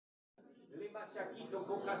Mashakito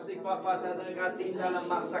kokase papata negatina la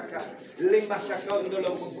masaka. Le mashakondo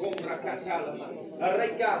lo mukombra katalama.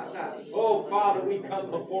 Rekasa. Oh Father, we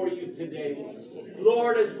come before you today.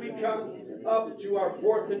 Lord, as we come up to our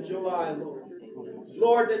 4th of July, Lord.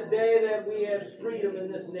 Lord, the day that we have freedom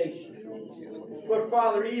in this nation. But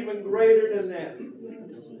Father, even greater than that,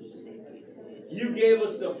 you gave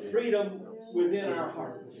us the freedom within our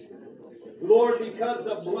hearts. Lord, because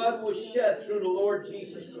the blood was shed through the Lord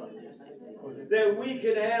Jesus Christ, that we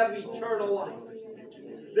could have eternal life,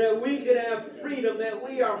 that we could have freedom, that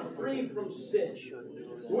we are free from sin.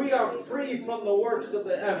 We are free from the works of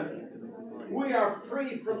the enemy. We are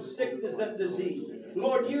free from sickness and disease.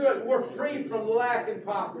 Lord, we're free from lack and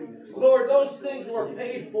poverty. Lord, those things were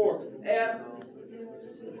paid for at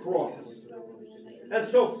the cross. And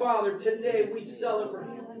so, Father, today we celebrate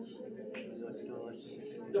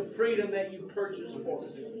the freedom that you purchased for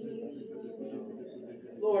us.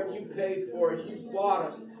 Lord, you paid for us. You bought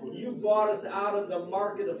us. You bought us out of the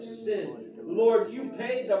market of sin. Lord, you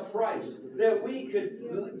paid the price that we could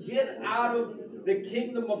get out of the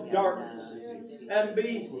kingdom of darkness and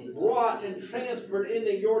be brought and transferred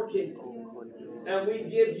into your kingdom. And we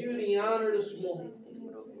give you the honor this morning.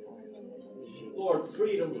 Lord,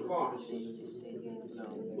 freedom costs.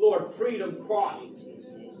 Lord, freedom costs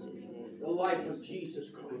the life of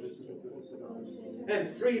Jesus Christ. And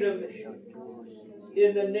freedom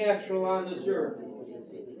in the natural on this earth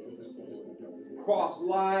costs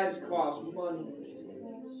lives, costs money.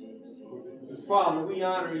 And Father, we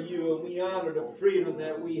honor you and we honor the freedom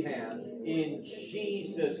that we have. In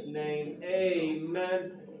Jesus' name,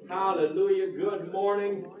 amen. Hallelujah. Good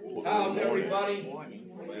morning. How's everybody?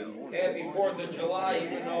 Happy 4th of July,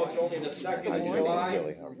 even though it's only the 2nd of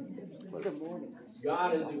July.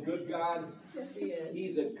 God is a good God.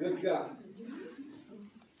 He's a good God.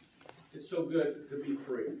 It's so good to be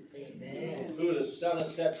free. Amen. Who the Son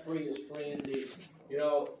has set free is free indeed. You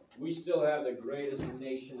know, we still have the greatest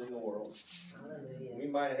nation in the world. We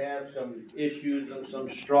might have some issues and some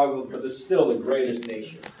struggles, but it's still the greatest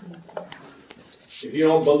nation. If you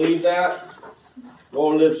don't believe that, go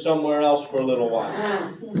live somewhere else for a little while,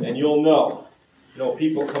 and you'll know. You know,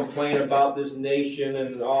 people complain about this nation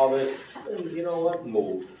and all this. You know what?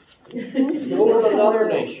 Move. Go to another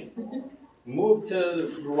nation. Move to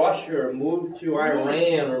Russia, or move to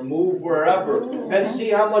Iran, or move wherever, and see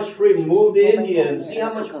how much freedom. Move to India and see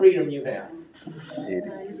how much freedom you have.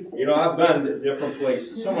 You know, I've been to different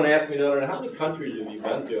places. Someone asked me the other day, how many countries have you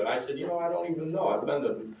been to? And I said, you know, I don't even know. I've been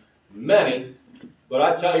to many, but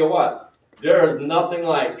I tell you what, there is nothing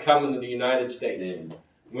like coming to the United States.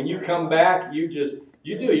 When you come back, you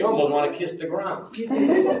almost want to kiss the ground. You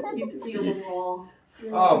feel the wall.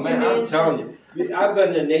 Oh man, I'm telling you, I've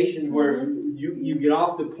been in nations where you get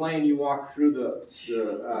off the plane, you walk through the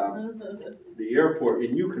airport,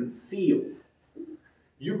 and you can feel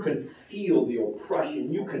the oppression,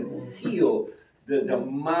 you can feel the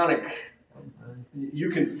demonic, you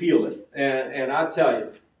can feel it, and I tell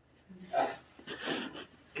you,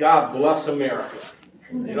 God bless America.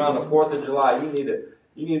 You know, on the 4th of July,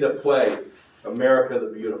 you need to play America the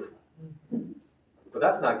Beautiful. But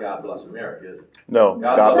that's not God Bless America, is it? No,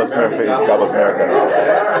 God Bless America is God Bless America. Okay,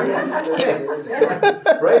 all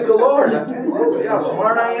right. Praise the Lord. See how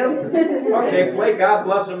smart I am? Okay, play God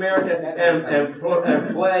Bless America and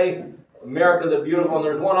play America the Beautiful. And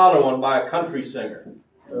there's one other one by a country singer.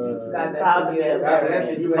 Proud to be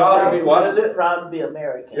American. Proud to be, what is it? Proud to be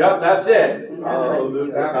American. Yep, that's it. I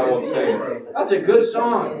won't say it. That's a good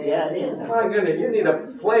song. Yeah, it is. My goodness, you need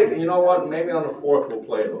to play it. You know what? Maybe on the 4th we'll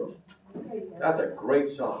play those. That's a great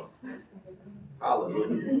song.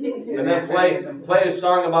 Hallelujah. And then play a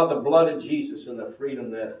song about the blood of Jesus and the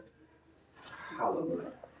freedom that.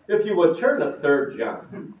 Hallelujah. If you would turn to 3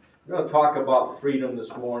 John. We're going to talk about freedom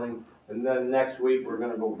this morning. And then next week we're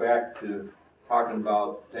going to go back to talking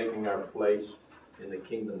about taking our place in the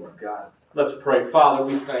kingdom of God. Let's pray. Father,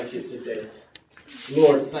 we thank you today.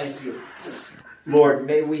 Lord, thank you. Lord,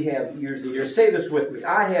 may we have ears to hear. Say this with me.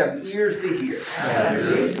 I have ears to hear.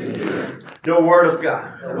 The Word of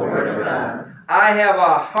God. I have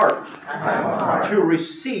a heart to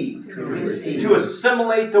receive, to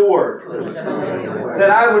assimilate the Word. That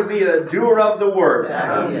I would be a doer of the Word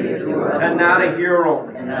and not a hearer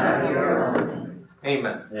only.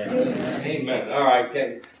 Amen. Amen. All right,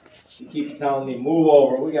 okay. She keeps telling me, move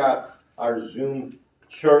over. We got our Zoom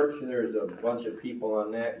church, and there's a bunch of people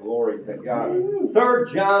on that. Glory to God. 3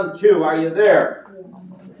 John 2, are you there?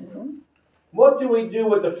 What do we do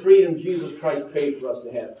with the freedom Jesus Christ paid for us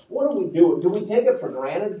to have? What do we do? Do we take it for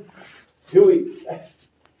granted?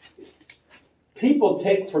 people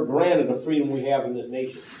take for granted the freedom we have in this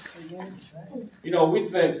nation. You know, we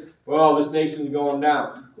think, well, this nation's going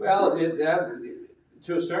down. Well,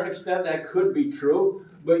 to a certain extent, that could be true.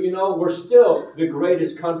 But, you know, we're still the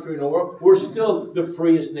greatest country in the world. We're still the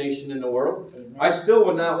freest nation in the world. I still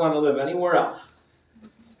would not want to live anywhere else.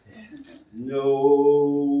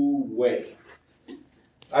 No way.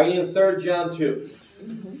 I mean, in 3 John 2,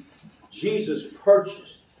 Jesus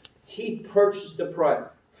He purchased the price.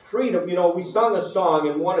 Freedom, you know, we sung a song,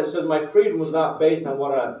 and one it says, my freedom was not based on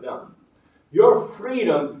what I've done. Your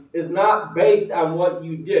freedom is not based on what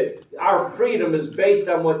you did. Our freedom is based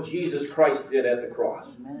on what Jesus Christ did at the cross.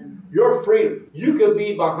 Amen. Your freedom. You could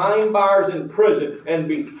be behind bars in prison and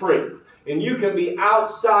be free. And you can be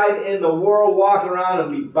outside in the world walking around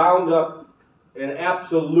and be bound up and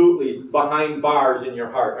absolutely behind bars in your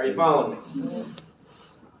heart. Are you following me?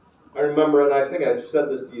 I remember, and I think I said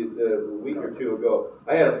this to you a week or two ago.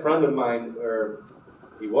 I had a friend of mine, or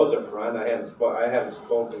he was a friend. I haven't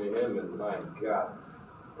spoken to him in, my God,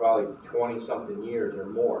 probably 20-something years or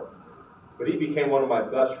more. But he became one of my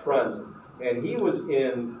best friends, and he was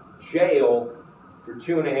in jail for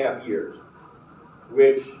 2.5 years,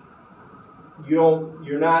 which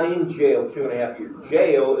you're not in jail 2.5 years.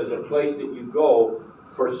 Jail is a place that you go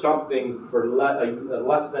for something for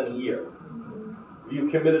less than a year. If you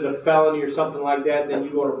committed a felony or something like that, then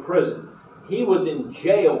you go to prison. He was in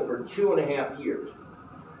jail for 2.5 years.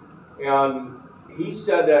 And he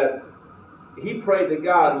said that he prayed to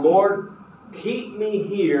God, Lord, keep me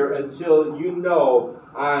here until you know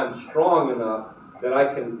I am strong enough that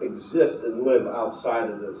I can exist and live outside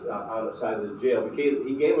of this jail. Because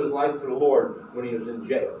he gave his life to the Lord when he was in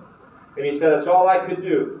jail. And he said, that's all I could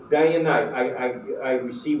do day and night. I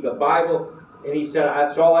received the Bible, and he said,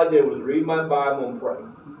 that's all I did was read my Bible and pray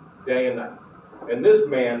day and night. And this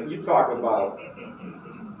man, you talk about,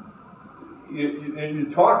 you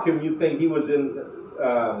talk to him, you think he was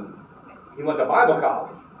he went to Bible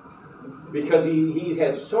college. Because he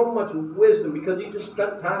had so much wisdom, because he just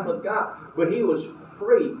spent time with God. But he was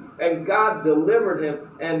free, and God delivered him,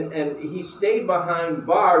 and he stayed behind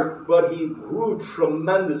bars, but he grew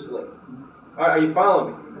tremendously. Are you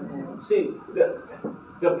following me? See,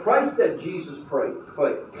 the price that Jesus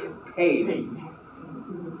paid.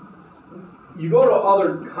 You go to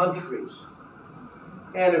other countries,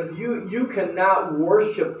 and if you cannot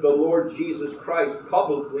worship the Lord Jesus Christ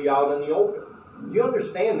publicly out in the open. Do you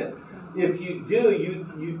understand that? If you do,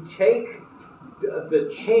 you take the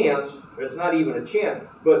chance, or it's not even a chance,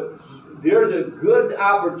 but there's a good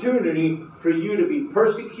opportunity for you to be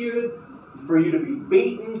persecuted, for you to be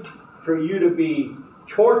beaten, for you to be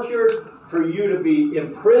tortured, for you to be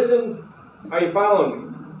imprisoned. Are you following me?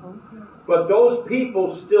 But those people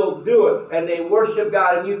still do it, and they worship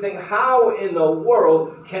God, and you think, how in the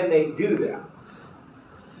world can they do that?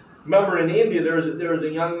 Remember, in India, there was a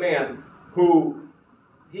young man who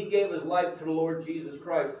he gave his life to the Lord Jesus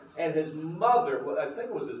Christ, and his mother, I think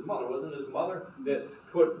it was his mother, wasn't it his mother, that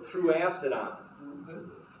threw acid on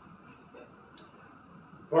him?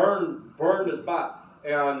 Burned his body,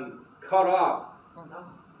 and cut off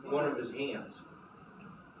one of his hands.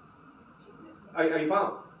 Are you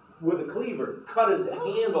following? With a cleaver, cut his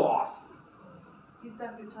hand off. He's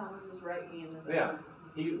Dr. Thomas's right hand. Yeah,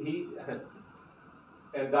 he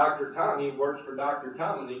and Dr. Tom, he works for Dr.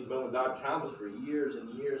 Thomas. He's been with Dr. Thomas for years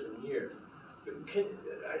and years and years.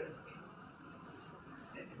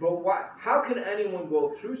 But why? How can anyone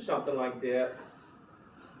go through something like that?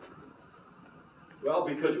 Well,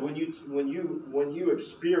 because when you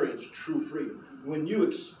experience true freedom, when you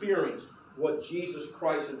experience what Jesus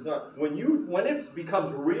Christ has done, when it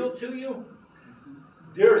becomes real to you,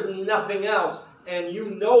 there's nothing else, and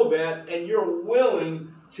you know that, and you're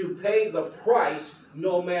willing to pay the price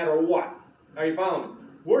no matter what. Are you following me?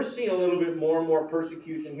 We're seeing a little bit more and more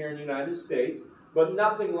persecution here in the United States, but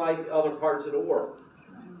nothing like other parts of the world.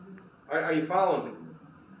 Are you following me?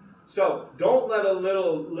 So don't let a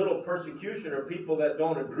little persecution or people that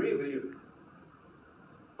don't agree with you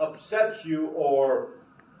upset you or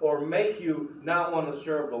make you not want to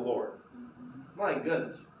serve the Lord. My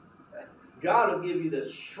goodness. God will give you the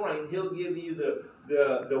strength. He'll give you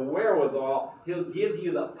the wherewithal. He'll give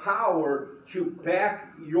you the power to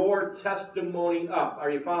back your testimony up. Are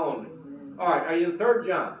you following me? All right, are you in 3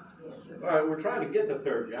 John? All right, we're trying to get to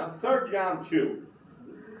 3 John. 3 John 2.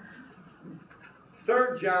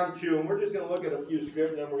 3 John 2, and we're just going to look at a few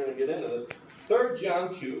scriptures, and then we're going to get into this. 3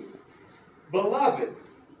 John 2. Beloved,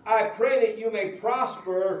 I pray that you may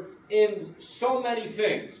prosper in so many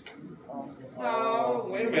things. No,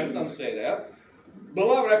 wait a minute, don't say that.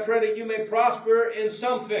 Beloved, I pray that you may prosper in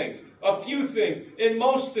some things, a few things, in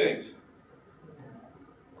most things.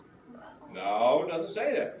 No, it doesn't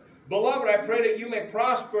say that. Beloved, I pray that you may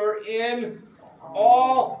prosper in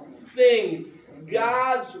all things.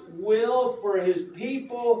 God's will for his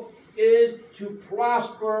people is to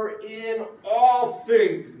prosper in all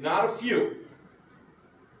things, not a few.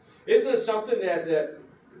 Isn't it something that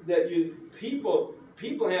you people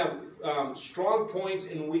have strong points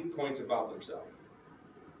and weak points about themselves?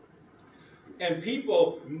 And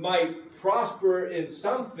people might prosper in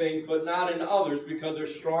some things, but not in others, because they're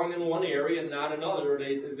strong in one area and not in another. Or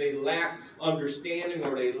they lack understanding,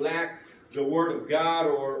 or they lack the Word of God,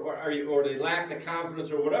 or they lack the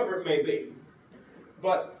confidence, or whatever it may be.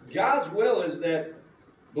 But God's will is that,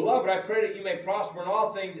 beloved, I pray that you may prosper in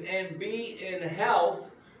all things and be in health,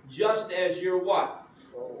 just as your what?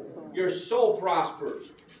 Soul. Your soul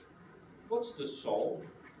prospers. What's the soul?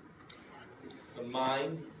 The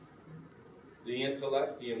mind, the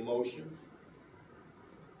intellect, the emotions.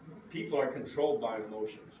 People are controlled by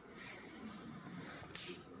emotions.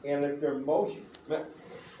 And if their emotions,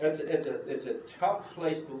 it's a tough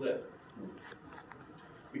place to live.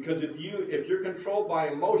 Because if you're controlled by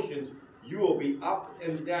emotions, you will be up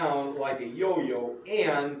and down like a yo-yo,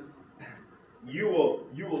 and you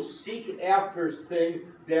will seek after things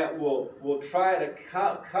that will try to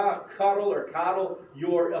cuddle or coddle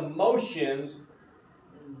your emotions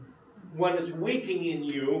when it's weakening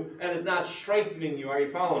you and it's not strengthening you. Are you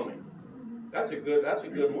following me? That's a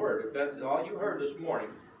good word. If that's all you heard this morning.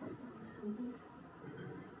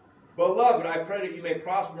 Beloved, I pray that you may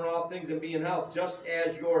prosper in all things and be in health, just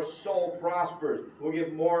as your soul prospers. We'll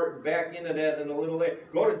get more back into that in a little later.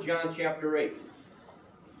 Go to John chapter 8.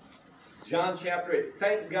 John chapter 8.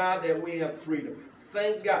 Thank God that we have freedom.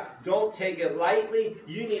 Thank God. Don't take it lightly.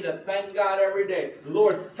 You need to thank God every day.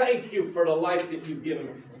 Lord, thank you for the life that you've given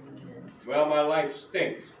me. Well, my life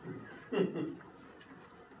stinks.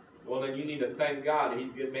 Well, then you need to thank God that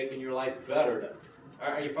he's making your life better then.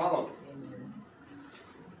 Are you following me?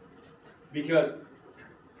 Because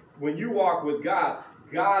when you walk with God,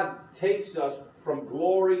 God takes us from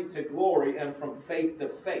glory to glory and from faith to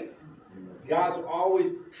faith. God's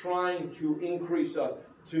always trying to increase us,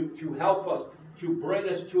 to help us, to bring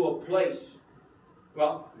us to a place.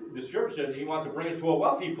 Well, the scripture says he wants to bring us to a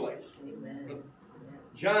wealthy place. Amen.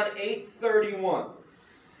 John 8:31.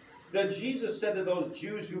 Then Jesus said to those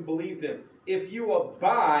Jews who believed him, if you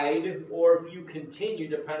abide, or if you continue,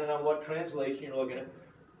 depending on what translation you're looking at,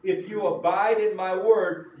 if you abide in my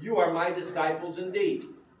word, you are my disciples indeed.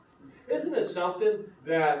 Isn't this something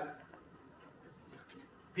that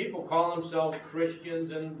people call themselves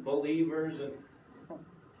Christians and believers,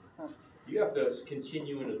 and you have to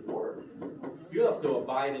continue in his word. You have to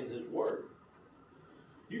abide in his word.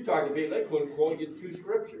 You talk to people, they couldn't quote you 2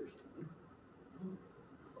 scriptures.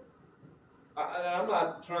 I'm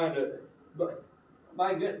not trying to, but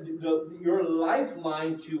my God, your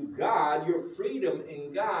lifeline to God, your freedom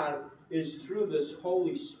in God, is through this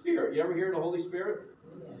Holy Spirit. You ever hear of the Holy Spirit?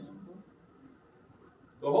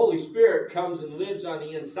 The Holy Spirit comes and lives on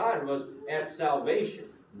the inside of us at salvation.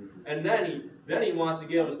 And then he wants to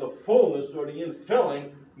give us the fullness or the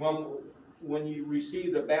infilling when you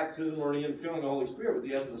receive the baptism or the infilling of the Holy Spirit with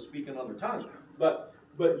the evidence of speaking other tongues. But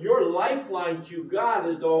your lifeline to God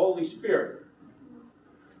is the Holy Spirit.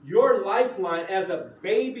 Your lifeline as a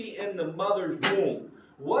baby in the mother's womb.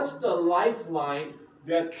 What's the lifeline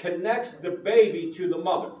that connects the baby to the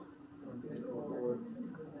mother?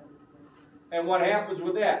 And what happens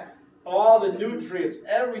with that? All the nutrients,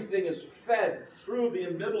 everything is fed through the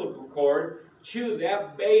umbilical cord to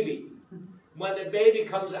that baby. When the baby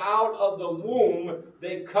comes out of the womb,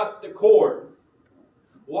 they cut the cord.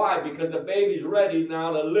 Why? Because the baby's ready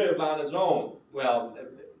now to live on its own. Well,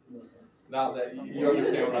 now that you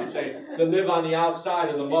understand what I'm saying. To live on the outside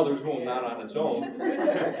of the mother's womb, not on its own.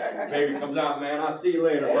 Baby comes out, man, I'll see you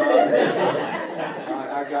later, bro.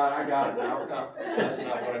 I got it now. No, that's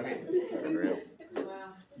not what I mean.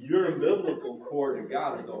 Your umbilical cord to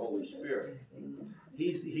God is the Holy Spirit.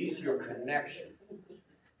 He's your connection.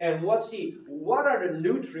 And what are the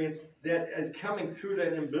nutrients that is coming through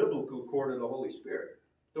that umbilical cord of the Holy Spirit?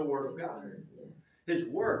 The Word of God. His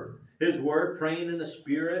Word. His Word, praying in the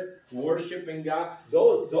Spirit, worshiping God.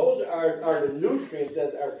 Those are the nutrients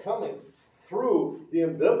that are coming through the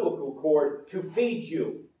umbilical cord to feed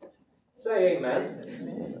you. Say amen.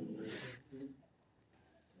 Amen.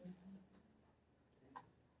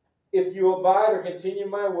 If you abide or continue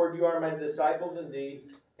my word, you are my disciples indeed,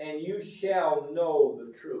 and you shall know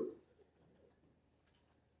the truth.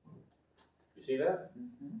 You see that?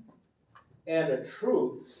 Mm-hmm. And the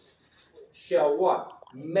truth shall what?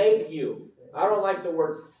 Make you. I don't like the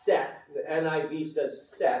word set. The NIV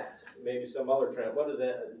says set. maybe some other trend. What does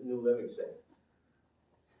that New Living say?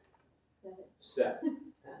 Set.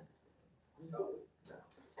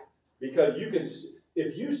 Because you can,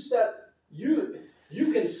 if you set, you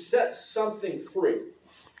can set something free.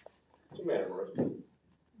 What's the matter, Marissa?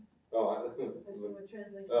 Oh,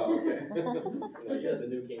 oh, okay. No, you have the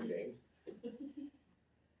New King James.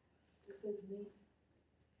 It says me.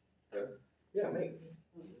 Yeah, make.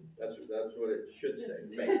 That's what it should say.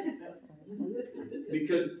 Make.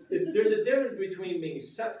 Because there's a difference between being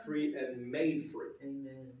set free and made free.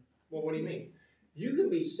 Amen. Well, what do you mean? You can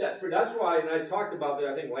be set free. That's why, and I talked about that,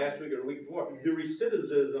 I think, last week or the week before. The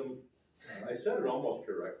recidivism, I said it almost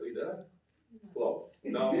correctly, did I? Close.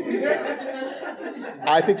 No.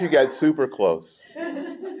 I think you got super close.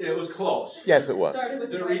 It was close. Yes, it was. Started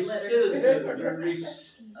with The the right letter.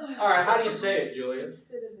 recidivism. All right, how do you say it, Julia?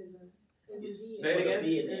 Recidivism. Say it again.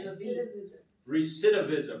 There's a V.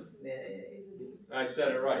 Recidivism. Yeah. I said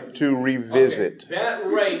it right. To revisit. Okay. That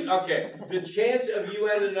rate, okay. The chance of you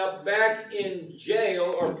ending up back in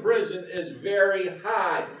jail or prison is very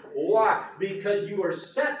high. Why? Because you were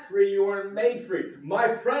set free, you weren't made free.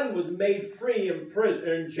 My friend was made free in prison,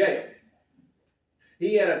 in jail.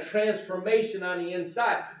 He had a transformation on the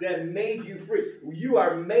inside that made you free. You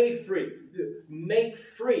are made free. Make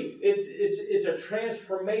free. It's a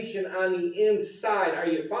transformation on the inside. Are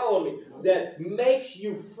you following me? That makes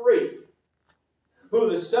you free. Who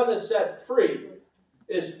the Son has set free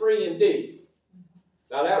is free indeed.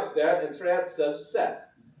 Now that's a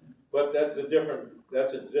set, but that's a different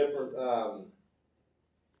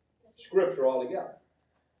scripture altogether.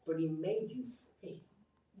 But He made you free.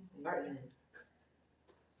 Right?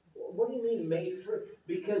 What do you mean made free?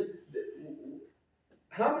 Because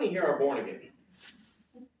how many here are born again?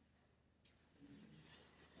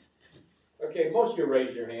 Okay, most of you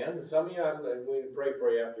raise your hand. Some of you, I'm going to pray for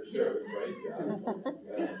you after service. Praise God.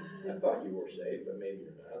 I thought you were saved, but maybe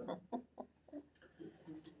you're not.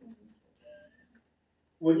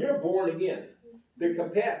 When you're born again,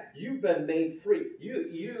 you've been made free.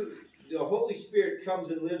 The Holy Spirit comes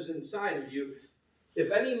and lives inside of you. If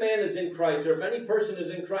any man is in Christ, or if any person is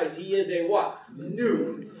in Christ, he is a what?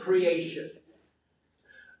 New creation.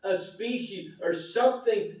 A species or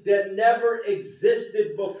something that never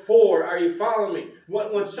existed before. Are you following me?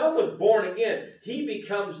 When someone's born again,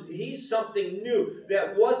 he's something new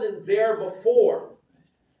that wasn't there before.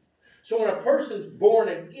 So when a person's born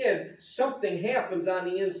again, something happens on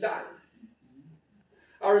the inside.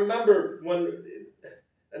 I remember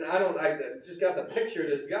I just got the picture of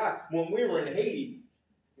this guy when we were in Haiti.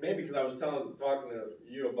 Maybe because I was talking to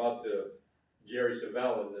you about the Jerry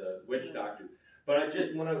Savelle and the witch doctor. But I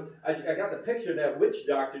got the picture of that witch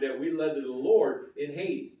doctor that we led to the Lord in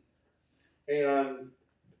Haiti. And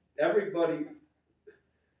everybody,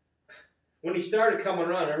 when he started coming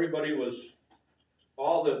around,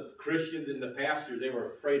 all the Christians and the pastors, they were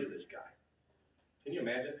afraid of this guy. Can you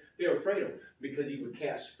imagine? They were afraid of him because he would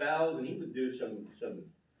cast spells and he would do some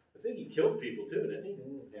I think he killed people too, didn't he?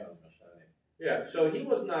 Yeah, so he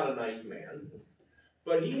was not a nice man.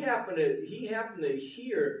 But he happened to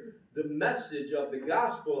hear the message of the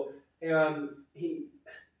gospel, and he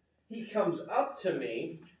comes up to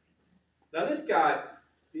me. Now this guy,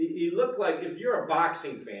 he looked like, if you're a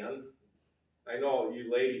boxing fan, I know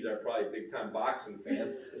you ladies are probably big time boxing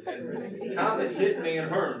fans, Thomas Hitman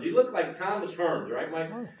Hearns. He looked like Thomas Hearns, right,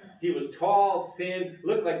 Mike? He was tall, thin,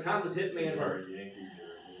 looked like Thomas Hitman Hearns.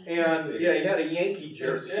 And yeah, he had a Yankee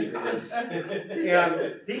jersey. And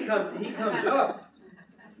he comes up.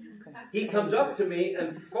 He comes up to me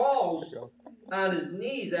and falls on his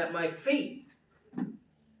knees at my feet.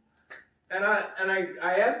 And I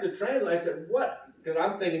asked the translator, I said, what? Because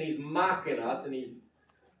I'm thinking he's mocking us,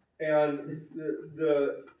 and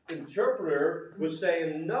the interpreter was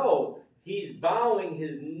saying, no, he's bowing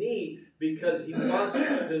his knee because he wants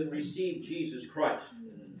to receive Jesus Christ.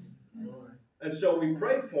 And so we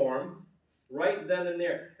prayed for him right then and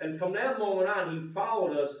there. And from that moment on, he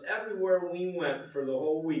followed us everywhere we went for the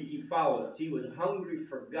whole week. He followed us. He was hungry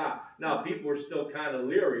for God. Now, people were still kind of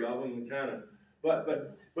leery of him, but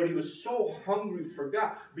he was so hungry for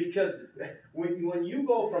God. Because when you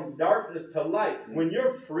go from darkness to light, when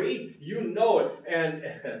you're free, you know it. And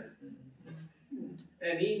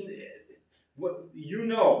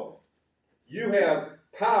you have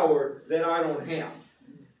power that I don't have.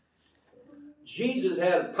 Jesus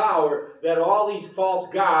had power that all these false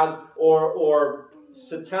gods or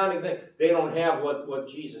satanic things, they don't have what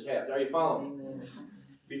Jesus has. Are you following me?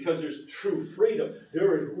 Because there's true freedom.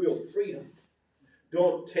 There is real freedom.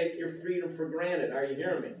 Don't take your freedom for granted. Are you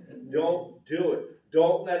hearing me? Don't do it.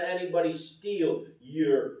 Don't let anybody steal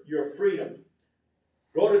your freedom.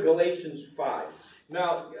 Go to Galatians 5.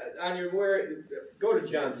 Now, on your go to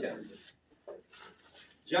John 10.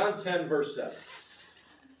 John 10, verse 7.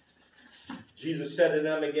 Jesus said to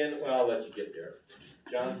them again, well, I'll let you get there.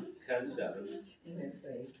 John 10, 7.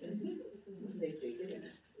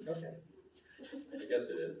 Okay. I guess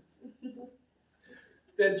it is.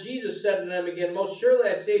 Then Jesus said to them again, most surely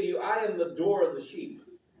I say to you, I am the door of the sheep.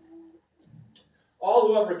 All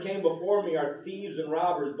who ever came before me are thieves and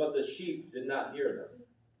robbers, but the sheep did not hear them.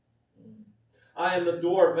 I am the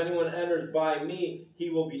door. If anyone enters by me, he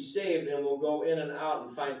will be saved and will go in and out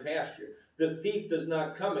and find pasture. The thief does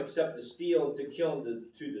not come except to steal and to kill and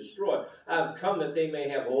to destroy. I have come that they may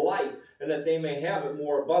have life and that they may have it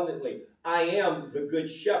more abundantly. I am the good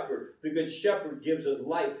shepherd. The good shepherd gives his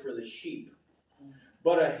life for the sheep.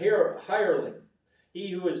 But a hireling, he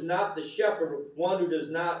who is not the shepherd, one who does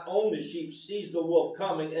not own the sheep, sees the wolf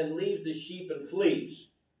coming and leaves the sheep and flees.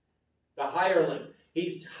 The hireling,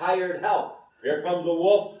 he's hired help. Here comes the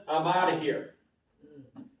wolf, I'm out of here.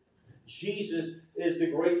 Jesus is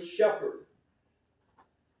the great shepherd.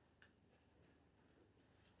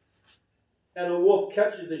 And the wolf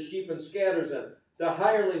catches the sheep and scatters them. The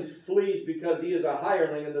hireling flees because he is a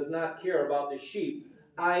hireling and does not care about the sheep.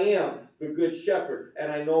 I am the good shepherd,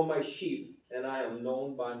 and I know my sheep, and I am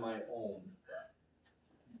known by my own.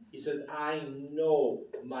 He says, I know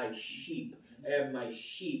my sheep, and my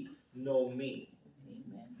sheep know me.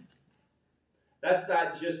 Amen. That's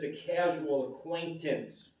not just a casual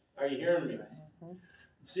acquaintance. Are you hearing me?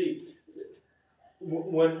 See,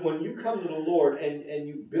 when you come to the Lord and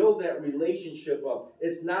you build that relationship up,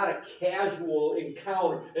 it's not a casual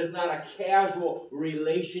encounter. It's not a casual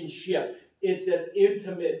relationship. It's an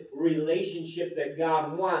intimate relationship that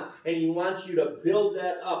God wants. And He wants you to build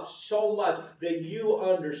that up so much that you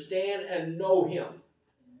understand and know Him.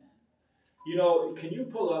 You know, can you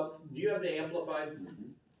pull up, do you have the Amplified?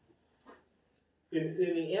 In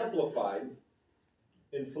the Amplified,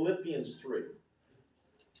 in Philippians 3.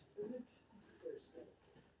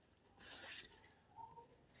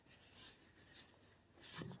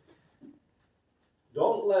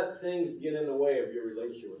 Don't let things get in the way of your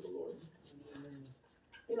relationship with the Lord.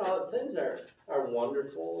 You know, things are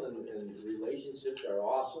wonderful and relationships are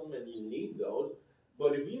awesome and you need those.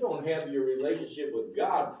 But if you don't have your relationship with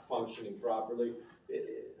God functioning properly,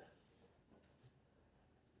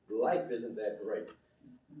 life isn't that great.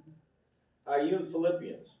 Are you in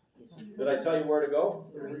Philippians? Did I tell you where to go?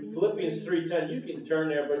 Philippians 3:10. You can turn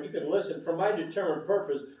there, but you can listen. For my determined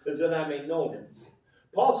purpose is that I may know Him.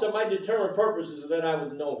 Paul said, my determined purpose is that I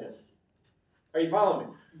would know Him. Are you following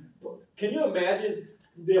me? Can you imagine?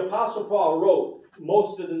 The Apostle Paul wrote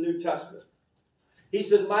most of the New Testament. He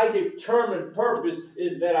says, my determined purpose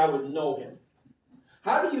is that I would know Him.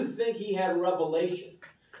 How do you think he had revelation?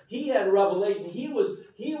 He had revelation. He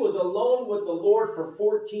was alone with the Lord for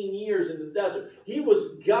 14 years in the desert. He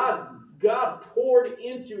was God poured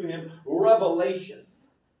into him revelation.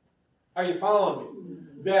 Are you following me?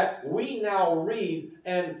 That we now read,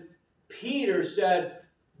 and Peter said,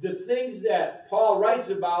 the things that Paul writes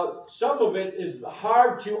about, some of it is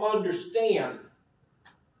hard to understand.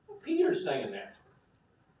 Peter's saying that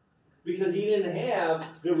because he didn't have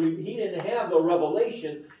the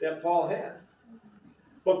revelation that Paul had.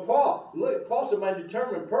 But Paul said, my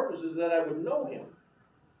determined purpose is that I would know Him,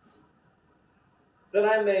 that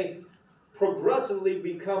I may progressively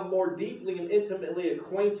become more deeply and intimately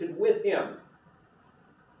acquainted with Him.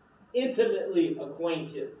 Intimately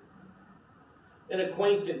acquainted. An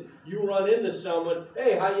acquaintance, you run into someone,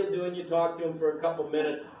 hey, how you doing? You talk to them for a couple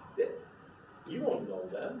minutes. You don't know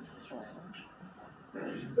them.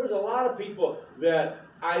 There's a lot of people that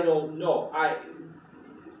I don't know.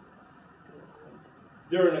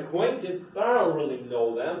 They're an acquaintance, but I don't really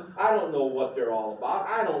know them. I don't know what they're all about.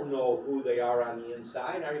 I don't know who they are on the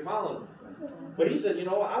inside. Are you following me? But he said, you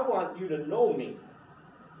know what? I want you to know me.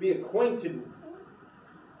 Be acquainted,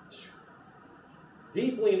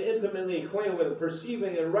 deeply and intimately acquainted with Him,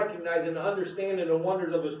 perceiving and recognizing and understanding the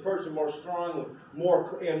wonders of His person more strongly,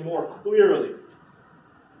 more clearly.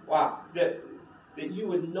 Wow. That you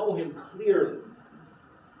would know Him clearly.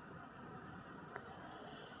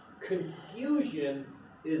 Confusion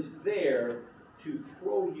is there to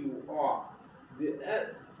throw you off.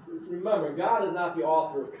 Remember, God is not the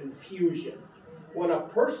author of confusion. When a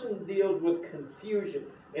person deals with confusion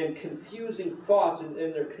and confusing thoughts and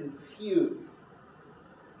they're confused,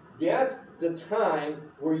 that's the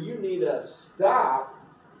time where you need to stop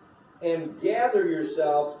and gather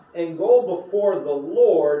yourself and go before the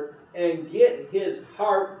Lord and get His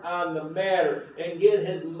heart on the matter and get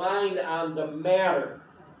His mind on the matter.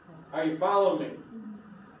 Are you following me?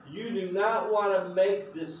 You do not want to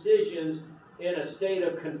make decisions in a state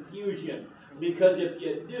of confusion, because if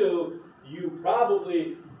you do, you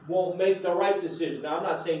probably won't make the right decision. Now, I'm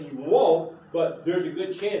not saying you won't, but there's a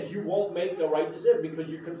good chance you won't make the right decision because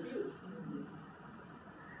you're confused.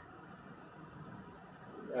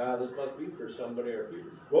 This must be for somebody or for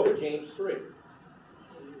you. Go to James 3.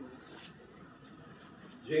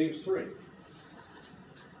 James 3.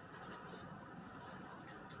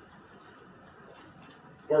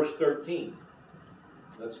 Verse 13.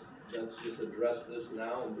 Let's just address this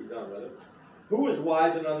now and be done with it. Who is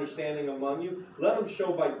wise and understanding among you? Let him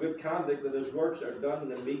show by good conduct that his works are done in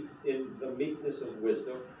the meekness of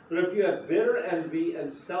wisdom. But if you have bitter envy and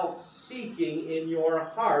self-seeking in your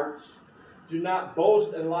hearts, do not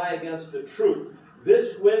boast and lie against the truth.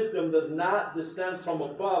 This wisdom does not descend from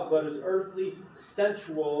above, but is earthly,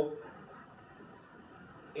 sensual,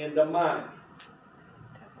 and demonic.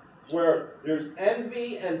 Where there's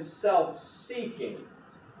envy and self-seeking,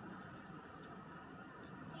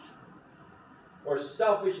 or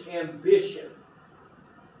selfish ambition,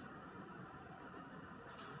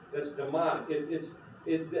 that's demonic.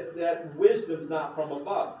 That wisdom's not from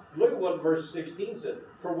above. Look at what verse 16 says.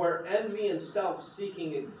 For where envy and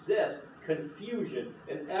self-seeking exist, confusion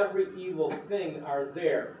and every evil thing are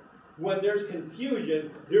there. When there's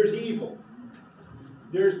confusion, there's evil.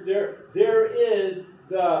 There is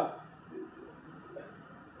the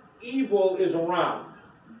evil is around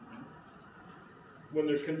when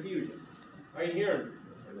there's confusion. Are you hearing me?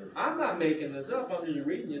 I'm not making this up. I'm just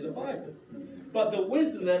reading you the Bible. But the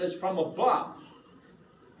wisdom that is from above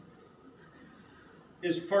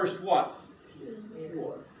is first what?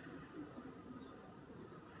 Pure.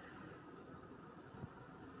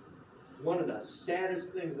 One of the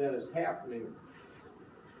saddest things that is happening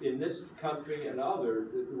in this country and other,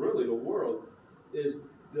 really the world, is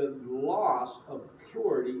the loss of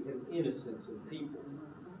purity and innocence in people.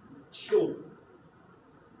 Children.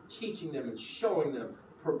 Teaching them and showing them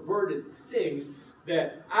perverted things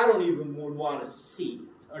that I don't even want to see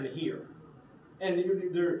or hear. And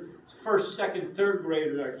their first, second, third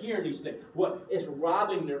graders are hearing these things. What is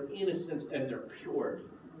robbing their innocence and their purity.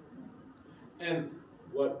 And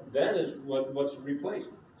what then is what's replaced?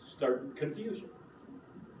 Start confusion.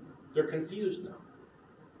 They're confused now.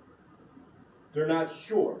 They're not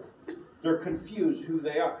sure. They're confused who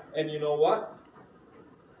they are. And you know what?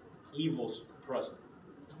 Evil's present.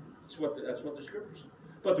 That's what the scriptures say.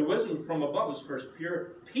 But the wisdom from above is first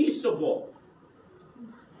pure, peaceable.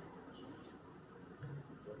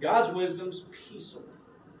 God's wisdom's peaceable.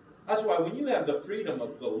 That's why when you have the freedom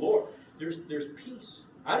of the Lord, there's peace.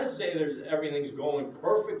 I didn't say everything's going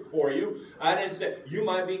perfect for you. I didn't say you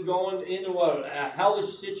might be going into a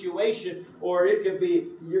hellish situation, or it could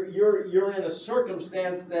be you're in a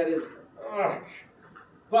circumstance that is,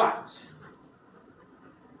 but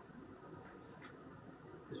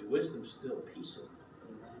His wisdom's still peaceable.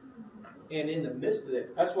 And in the midst of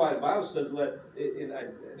it, that's why the Bible says, let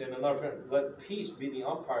peace be the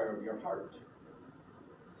umpire of your heart.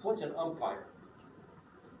 What's an umpire?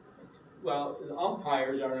 Well, the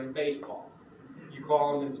umpires are in baseball. You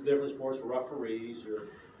call them in different sports referees,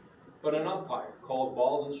 but an umpire calls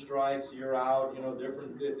balls and strikes, you're out,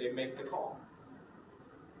 different, they make the call.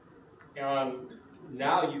 And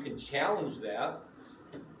now you can challenge that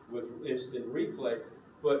with instant replay.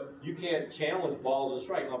 But you can't challenge balls and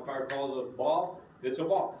strikes. Umpire calls it a ball, it's a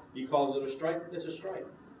ball. He calls it a strike, it's a strike.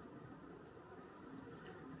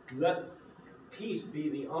 Let peace be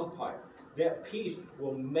the umpire. That peace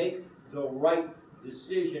will make the right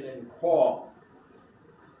decision and call.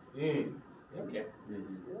 Okay.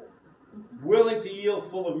 Willing to yield,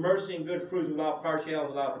 full of mercy and good fruits, without partiality,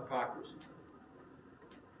 without hypocrisy.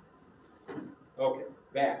 Okay,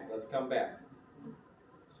 back. Let's come back.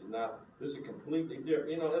 This is completely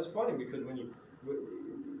different. That's funny because when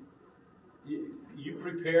you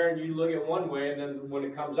prepare and you look at one way, and then when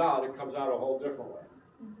it comes out a whole different way.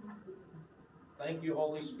 Thank you,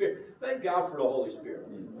 Holy Spirit. Thank God for the Holy Spirit.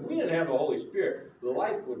 If we didn't have the Holy Spirit,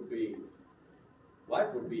 life would be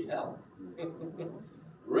hell.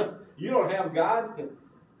 Really? You don't have God?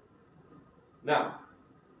 Now,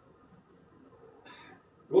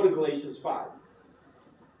 go to Galatians 5.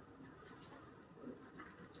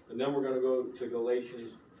 And then we're going to go to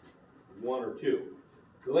Galatians 1 or 2.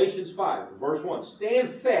 Galatians 5, verse 1. Stand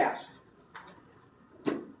fast.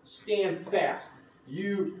 Stand fast.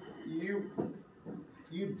 You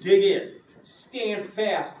dig in. Stand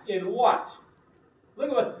fast in what? Look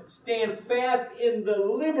at what. Stand fast in the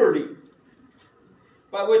liberty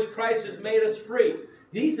by which Christ has made us free.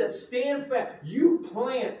 He says, stand fast. You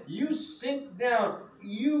plant. You sink down.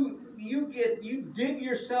 You you dig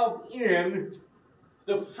yourself in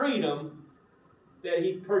the freedom that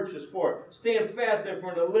he purchased for. Stand fast,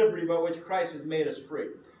 therefore, in the liberty by which Christ has made us free.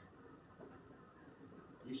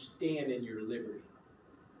 You stand in your liberty.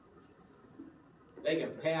 They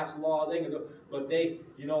can pass law, they can do, but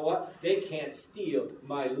you know what? They can't steal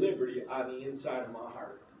my liberty on the inside of my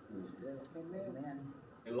heart. Amen.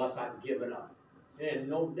 Unless I give it up. And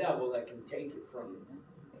no devil that can take it from you.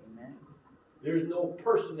 Amen. There's no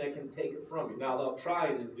person that can take it from you. Now, they'll try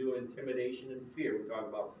and do intimidation and fear. We talked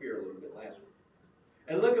about fear a little bit last week.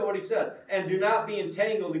 And look at what he said. And do not be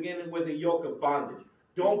entangled again with a yoke of bondage.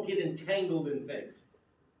 Don't get entangled in things.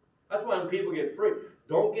 That's why when people get free,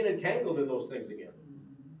 don't get entangled in those things again.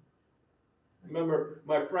 Remember,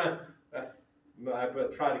 my friend, I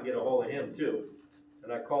tried to get a hold of him too.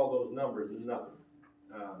 And I called those numbers and nothing.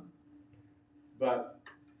 But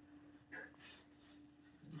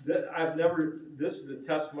this is the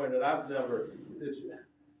testimony that I've never,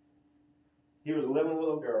 he was living with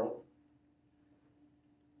a girl,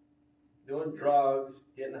 doing drugs,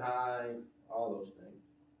 getting high, all those things.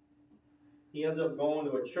 He ends up going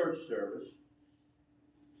to a church service.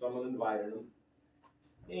 Someone invited him.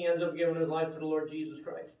 And he ends up giving his life to the Lord Jesus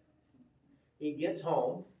Christ. He gets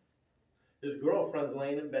home. His girlfriend's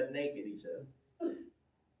laying in bed naked, he said.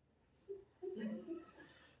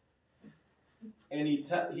 And he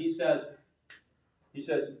says,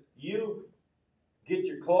 you get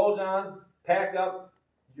your clothes on, pack up,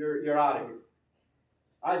 you're out of here.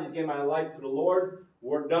 I just gave my life to the Lord.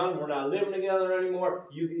 We're done. We're not living together anymore.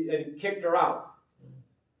 And he kicked her out.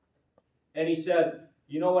 And he said,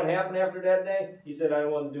 you know what happened after that day? He said, I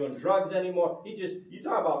wasn't doing drugs anymore. You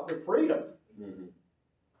talk about the freedom. Mm-hmm.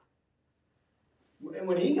 And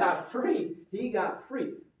when he got free, he got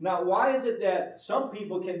free. Now, why is it that some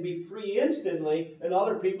people can be free instantly and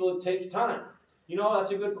other people it takes time? You know,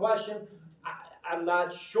 that's a good question. I'm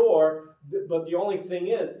not sure, but the only thing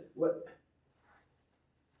is,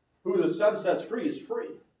 who the Son sets free is free.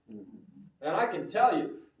 Mm-hmm. And I can tell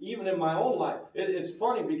you, even in my own life, it's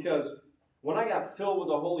funny because when I got filled with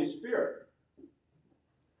the Holy Spirit,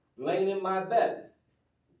 laying in my bed,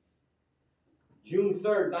 June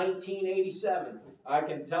 3rd, 1987, I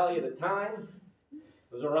can tell you the time.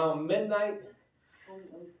 It was around midnight.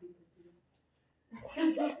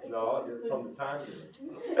 No, you're from the time.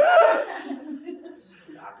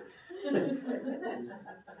 Stop it.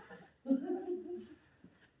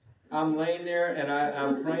 I'm laying there and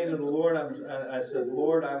I'm praying to the Lord. I said,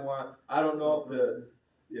 Lord, I don't know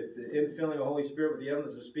if the infilling of the Holy Spirit with the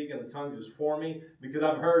evidence of speaking in tongues is for me, because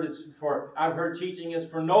I've heard teaching is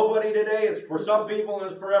for nobody today. It's for some people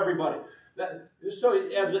and it's for everybody. So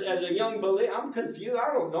as a young believer, I'm confused.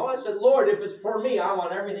 I don't know. I said, Lord, if it's for me, I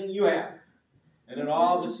want everything you have. And then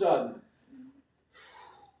all of a sudden,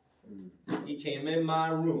 he came in my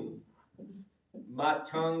room. My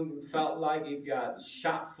tongue felt like it got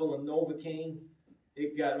shot full of Novocaine.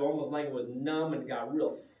 It got almost like it was numb and got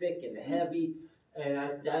real thick and heavy.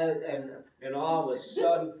 And all of a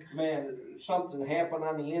sudden, man, something happened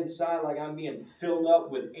on the inside, like I'm being filled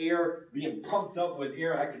up with air, being pumped up with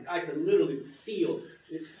air. I could literally feel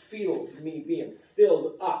me being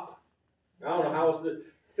filled up. I don't know how else to.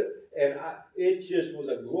 And it just was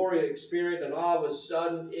a glorious experience, and all of a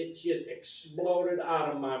sudden, it just exploded out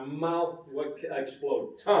of my mouth. What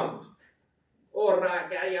exploded? Tongues. You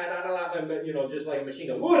know, just like a machine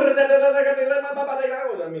gun.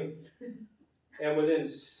 I mean, and within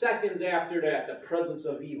seconds after that, the presence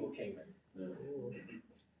of evil came in.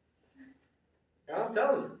 And I'm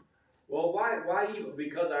telling you. Well, why evil?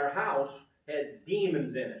 Because our house had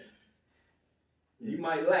demons in it. You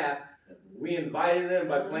might laugh. We invited them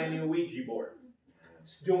by playing a Ouija board.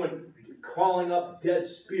 It's calling up dead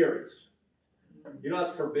spirits. You know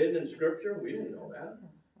that's forbidden in Scripture? We didn't know that.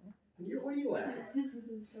 What are you laughing at? This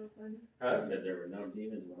is so funny. I said there were no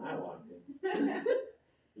demons when I walked in.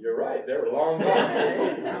 You're right. They were long gone.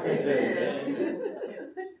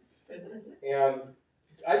 And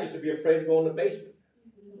I used to be afraid to go in the basement,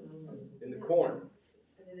 in the corner.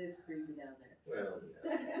 And it is creepy down there. Well,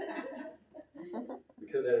 yeah.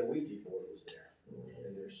 Because that Ouija board was there.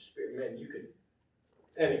 And there's spirit. Man, you could.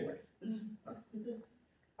 Anyway.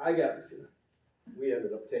 We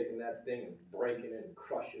ended up taking that thing and breaking it and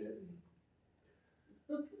crushing it.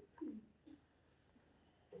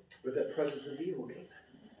 But that presence of evil came.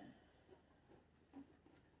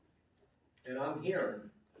 And I'm hearing,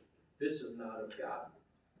 this is not of God.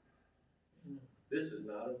 This is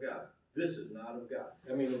not of God. This is not of God.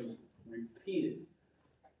 I mean, it was repeated.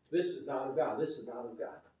 This is not of God. This is not of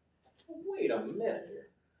God. Wait a minute here.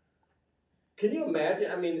 Can you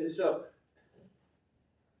imagine? I mean, so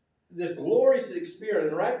this glorious experience,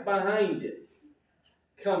 and right behind it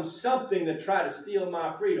comes something to try to steal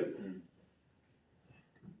my freedom.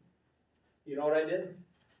 You know what I did?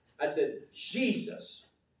 I said, Jesus.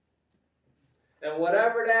 And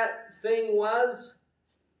whatever that thing was,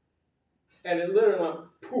 and it literally went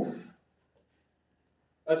poof.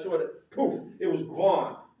 That's what it, poof, it was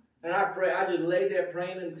gone. And I just laid there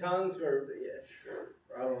praying in tongues for,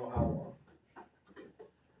 I don't know how long.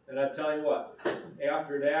 And I tell you what,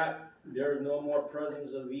 after that, there's no more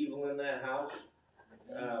presence of evil in that house.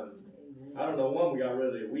 I don't know when we got rid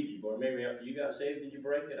of the Ouija board. Maybe after you got saved, did you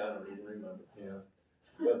break it? I don't even remember. Yeah.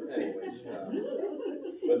 But anyways,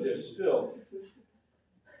 but there's still,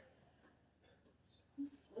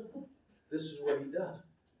 this is what he does.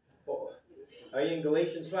 Oh, are you in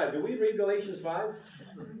Galatians 5? Did we read Galatians 5?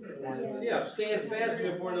 Yeah, stand fast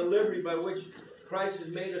before the liberty by which Christ has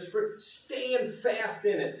made us free. Stand fast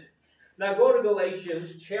in it. Now go to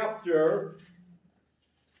Galatians chapter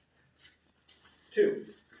 2.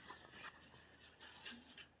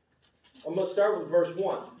 I'm going to start with verse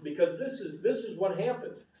 1 because this is what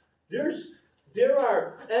happens. There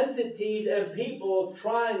are entities and people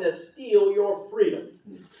trying to steal your freedom.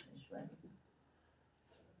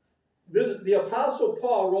 The Apostle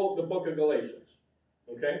Paul wrote the book of Galatians.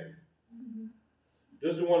 Okay?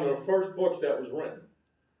 This is one of the first books that was written.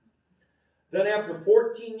 Then after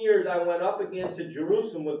 14 years, I went up again to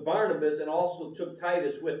Jerusalem with Barnabas and also took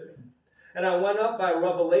Titus with me. And I went up by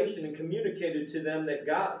revelation and communicated to them that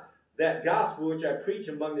gospel which I preach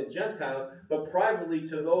among the Gentiles, but privately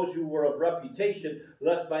to those who were of reputation,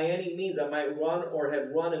 lest by any means I might run or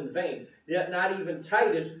had run in vain. Yet not even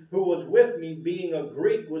Titus, who was with me, being a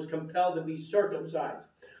Greek, was compelled to be circumcised.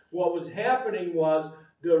 What was happening was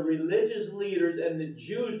the religious leaders and the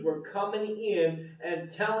Jews were coming in and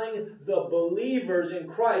telling the believers in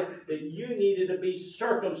Christ that you needed to be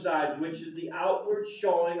circumcised, which is the outward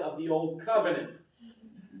showing of the old covenant.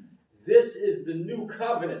 This is the new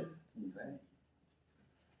covenant.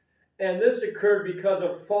 And this occurred because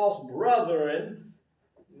of false brethren.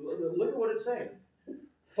 Look at what it's saying.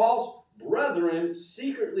 False brethren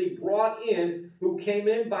secretly brought in who came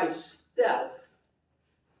in by stealth.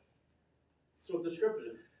 That's what the scripture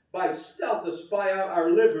says. By stealth to spy out our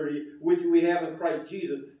liberty, which we have in Christ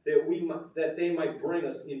Jesus, that they might bring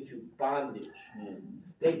us into bondage.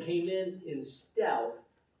 They came in stealth,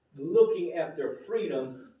 looking at their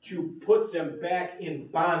freedom to put them back in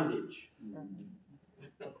bondage.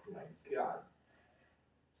 Oh my God.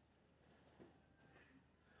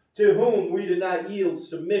 To whom we did not yield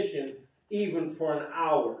submission even for an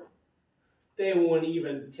hour. They wouldn't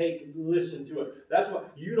even listen to it. That's why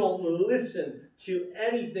you don't listen to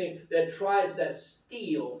anything that tries to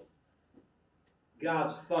steal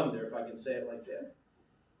God's thunder, if I can say it like that.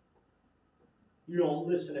 You don't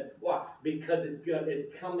listen to it. Why? Because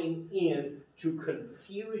it's coming in to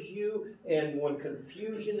confuse you, and when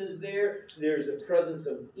confusion is there, there's a presence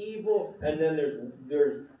of evil, and then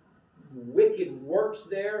there's wicked works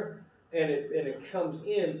there, and it comes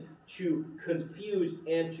in to confuse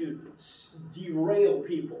and to derail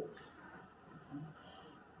people.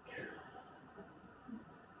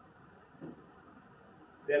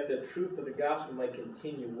 That the truth of the gospel might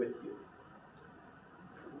continue with you.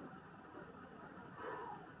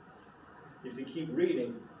 If you keep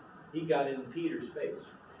reading, he got in Peter's face.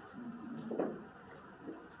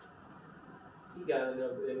 He got in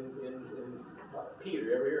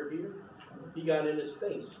Peter. Ever hear of Peter? He got in his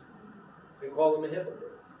face and called him a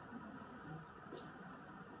hypocrite.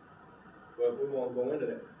 But we won't go into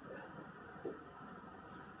that.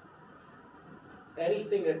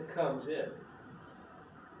 Anything that comes in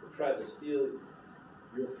that tries to steal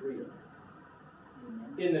your freedom.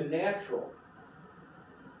 In the natural,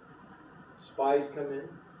 spies come in.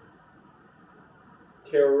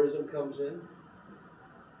 Terrorism comes in.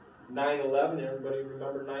 9/11, everybody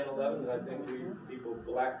remember 9/11? I think people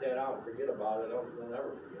black that out and forget about it. They'll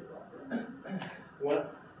never forget about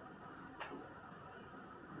that.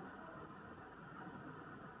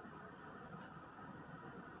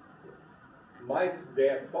 My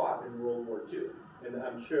dad fought in World War II, and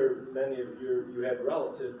I'm sure many of you had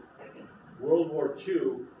relatives. World War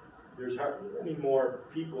II, there's hardly any more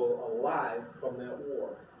people alive from that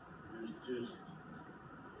war. There's just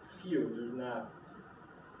few. There's not.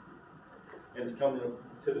 And it's coming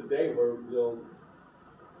to the day where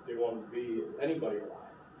they won't be anybody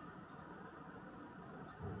alive.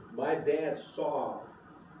 My dad saw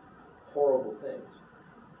horrible things.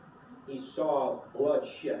 He saw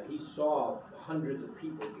bloodshed. He saw hundreds of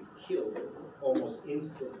people get killed almost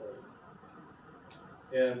instantly.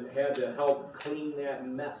 And had to help clean that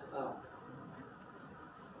mess up.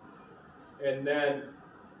 And then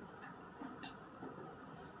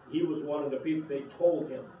he was one of the people, they told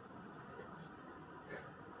him.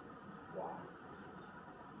 Wow.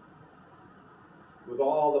 With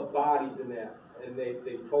all the bodies in that, and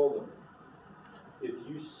they told him, if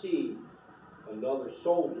you see another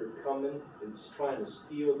soldier coming and trying to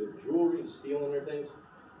steal their jewelry and stealing their things,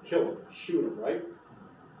 kill him, shoot him, right?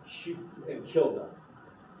 Shoot and kill them.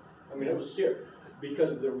 I mean, it was serious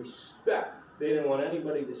because of their respect. They didn't want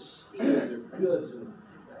anybody to steal their goods,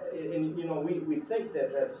 and you know, we think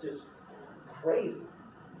that that's just crazy.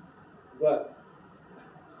 But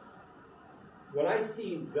when I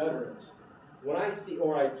see veterans, when I see,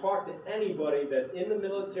 or I talk to anybody that's in the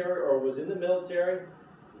military or was in the military,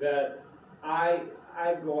 that I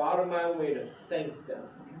go out of my way to thank them.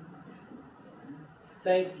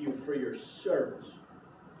 Thank you for your service.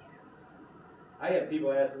 I have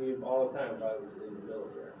people ask me all the time if I was in the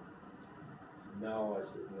military. No, I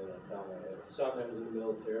said, no, tell me. I had a son that was in the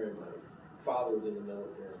military, and my father was in the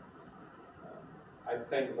military. I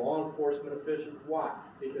thank law enforcement officials. Why?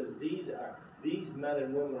 Because these men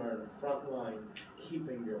and women are in the front line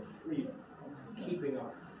keeping your freedom, keeping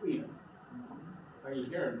our freedom. Are you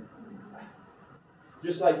hearing?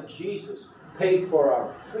 Just like Jesus paid for our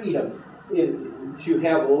freedom to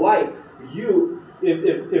have life.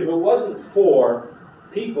 If it wasn't for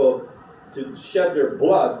people to shed their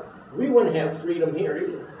blood, we wouldn't have freedom here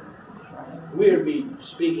either. We would be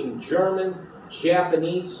speaking German,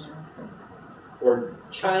 Japanese, or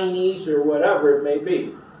Chinese, or whatever it may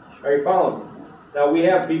be. Are you following me? Now, we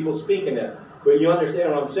have people speaking that, but you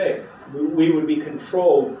understand what I'm saying? We would be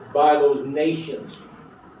controlled by those nations.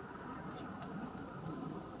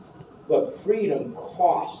 But freedom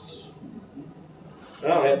costs. I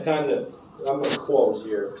don't have time to, I'm going to close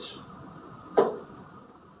here.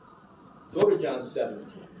 Go to John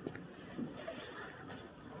 17.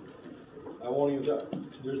 I won't even,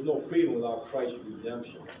 there's no freedom without Christ's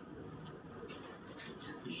redemption.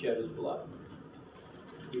 He shed his blood.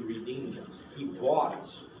 He redeemed us. He bought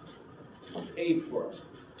us. Paid for us.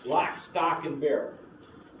 Lock, stock, and barrel.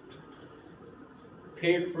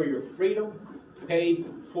 Paid for your freedom. Paid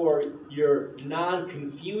for your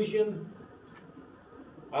non-confusion.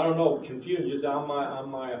 I don't know, confusion is on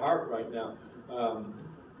my heart right now.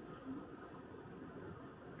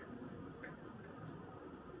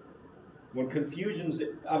 When confusion's,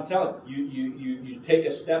 I'm telling you, you take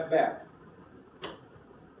a step back.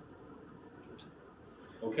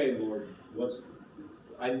 Okay, Lord,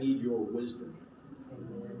 I need your wisdom.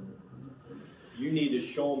 You need to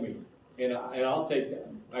show me, and I'll take that.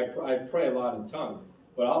 I pray a lot in tongues,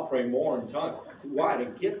 but I'll pray more in tongues. Why? To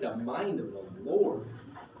get the mind of the Lord.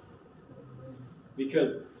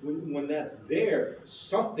 Because when that's there,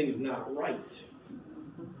 something's not right.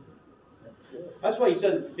 That's why he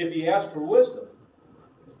says, if you ask for wisdom,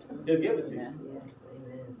 he'll give it to you.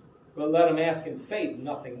 But let him ask in faith,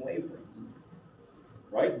 nothing wavering.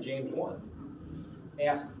 Right? James 1.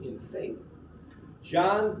 Ask in faith.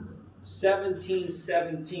 John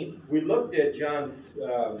 17:17. We looked at John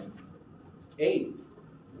 8.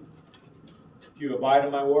 If you abide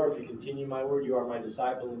in my word, if you continue my word, you are my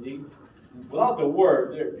disciple indeed. Without the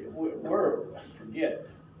word, forget it.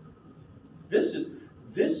 This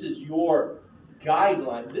is your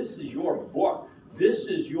guideline. This is your book. This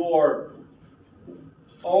is your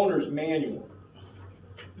owner's manual.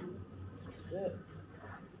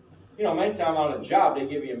 You know, many times on a job, they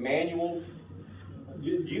give you a manual. Do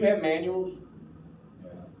you have manuals?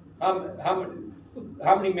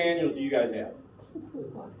 How many manuals do you guys have?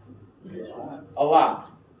 A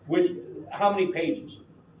lot. How many pages?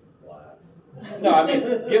 No, I mean,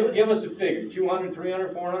 give us a figure. 200,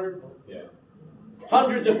 300, 400? Yeah.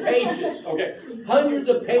 Hundreds of pages, okay. Hundreds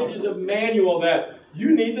of pages of manual that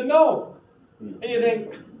you need to know. And you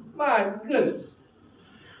think, my goodness,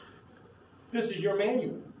 this is your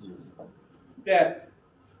manual. That,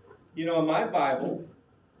 in my Bible,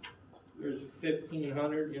 there's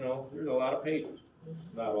 1,500, there's a lot of pages.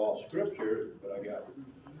 Not all scripture, but I got it.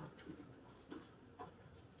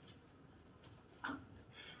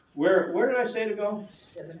 Where did I say to go?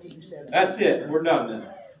 77. That's it. We're done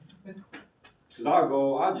then. Because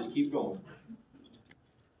I'll just keep going.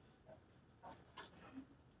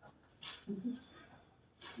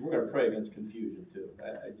 We're going to pray against confusion too.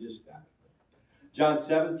 John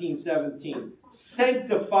 17:17.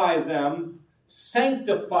 Sanctify them,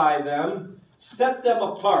 set them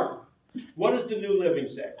apart. What does the New Living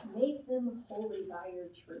say? Make them holy by your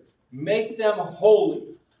truth. Make them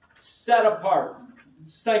holy, set apart,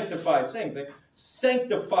 sanctified, same thing.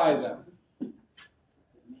 Sanctify them.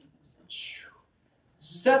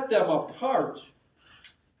 Set them apart.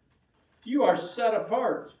 You are set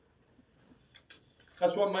apart.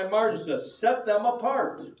 That's what my margin says. Set them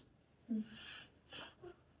apart.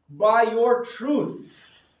 By your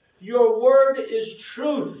truth. Your word is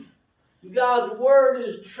truth. God's word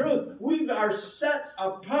is truth. We are set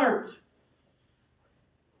apart.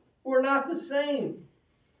 We're not the same.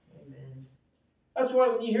 Amen. That's why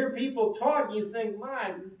when you hear people talk, you think,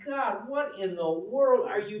 my God, what in the world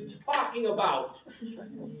are you talking about?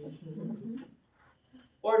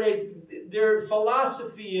 Or their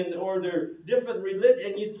philosophy or their different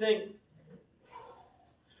religion, and you think,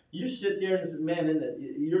 you sit there and say, man,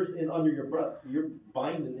 you're under your breath, you're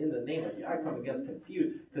binding in the name of, I come against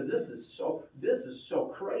confused, because this is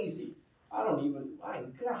so crazy. I don't even, my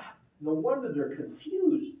God, no wonder they're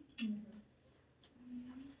confused.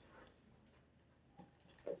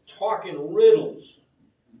 Talking riddles.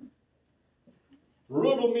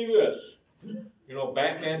 Riddle me this. You know,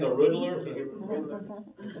 Batman the Riddler.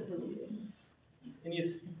 And you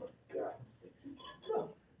think, God, no,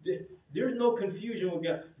 there's no confusion with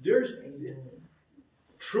God. There's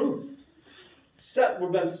truth.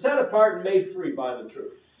 We've been set apart and made free by the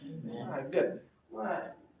truth. My goodness.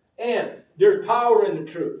 And there's power in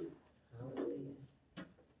the truth.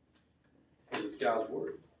 It's God's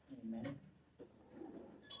word. Amen.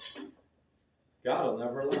 God will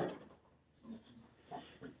never lie.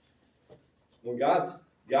 When God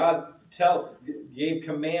gave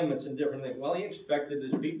commandments and different things, well, he expected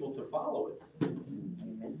his people to follow it.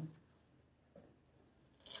 Amen.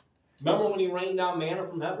 Remember when he rained down manna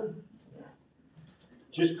from heaven?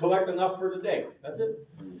 Just collect enough for the day. That's it.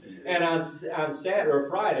 And on Saturday or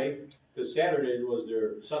Friday, because Saturday was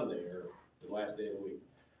their Sunday or the last day of the week,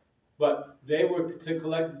 but they were to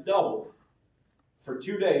collect double for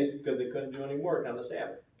 2 days because they couldn't do any work on the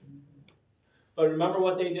Sabbath. But remember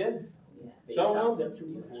what they did? Some of them,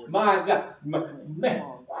 my God, man,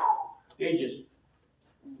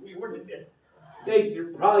 they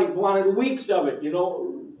probably wanted weeks of it. You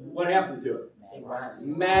know what happened to it?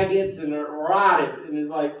 Maggots, and it rotted, and it's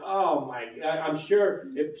like, oh my God, I'm sure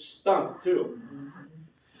it stunk too.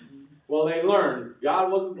 Well, they learned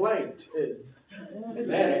God wasn't playing.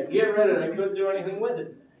 Man, get rid of it. I couldn't do anything with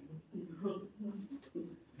it.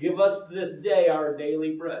 Give us this day our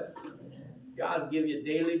daily bread. God will give you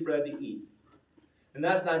daily bread to eat. And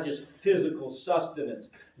that's not just physical sustenance.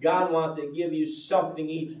 God wants to give you something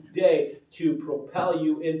each day to propel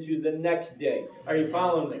you into the next day. Are you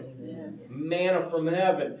following me? Amen. Manna from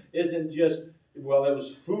heaven isn't just, well, it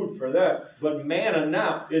was food for them. But manna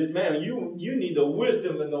now is, man, you need the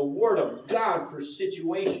wisdom and the word of God for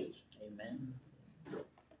situations. Amen.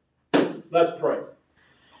 Let's pray.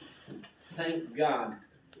 Thank God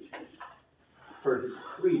for his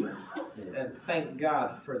freedom. And thank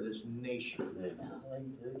God for this nation.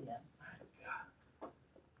 Hallelujah.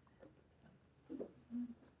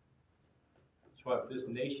 That's why if this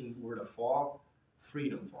nation were to fall,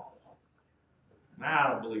 freedom falls. Nah, I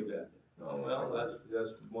don't believe that. Oh, well,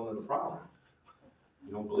 that's one of the problems.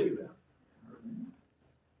 You don't believe that.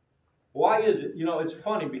 Why is it? You know, it's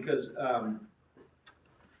funny because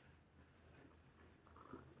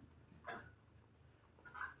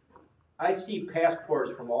I see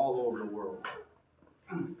passports from all over the world.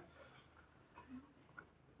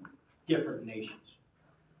 Different nations.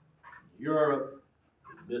 Europe,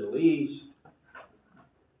 Middle East,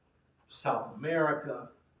 South America.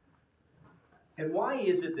 And why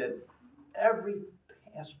is it that every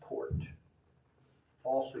passport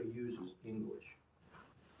also uses English?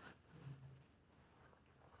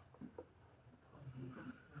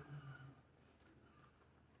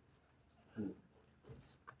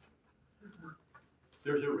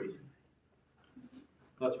 There's a reason.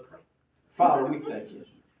 Let's pray. Father, we thank you.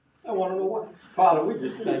 I want to know why. Father, we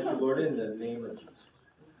just thank you, Lord, in the name of Jesus.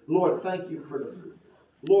 Lord, thank you for the fruit.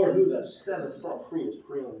 Lord, who that set us up free is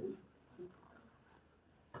free indeed.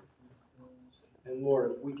 And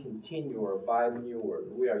Lord, if we continue or abide in your word,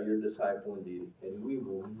 we are your disciple indeed. And we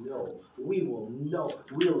will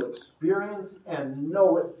we'll experience and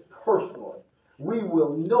know it personally. We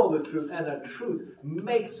will know the truth, and the truth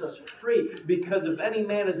makes us free. Because if any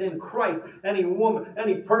man is in Christ, any woman,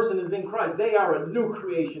 any person is in Christ, they are a new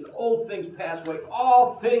creation. Old things pass away.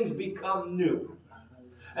 All things become new.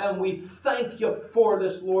 And we thank you for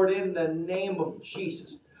this, Lord, in the name of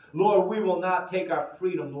Jesus. Lord, we will not take our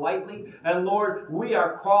freedom lightly. And Lord, we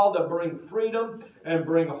are called to bring freedom and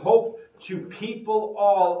bring hope to people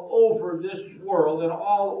all over this world and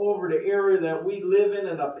all over the area that we live in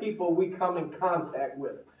and the people we come in contact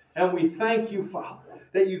with. And we thank you, Father,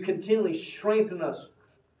 that you continually strengthen us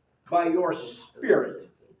by your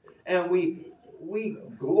Spirit. And we we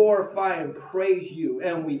glorify and praise you,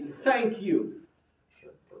 and we thank you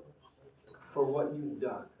for what you've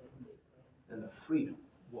done. And the freedom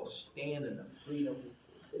will stand in the freedom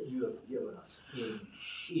that you have given us. In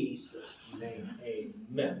Jesus' name,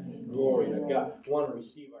 amen. Glory to God. Want to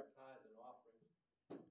receive our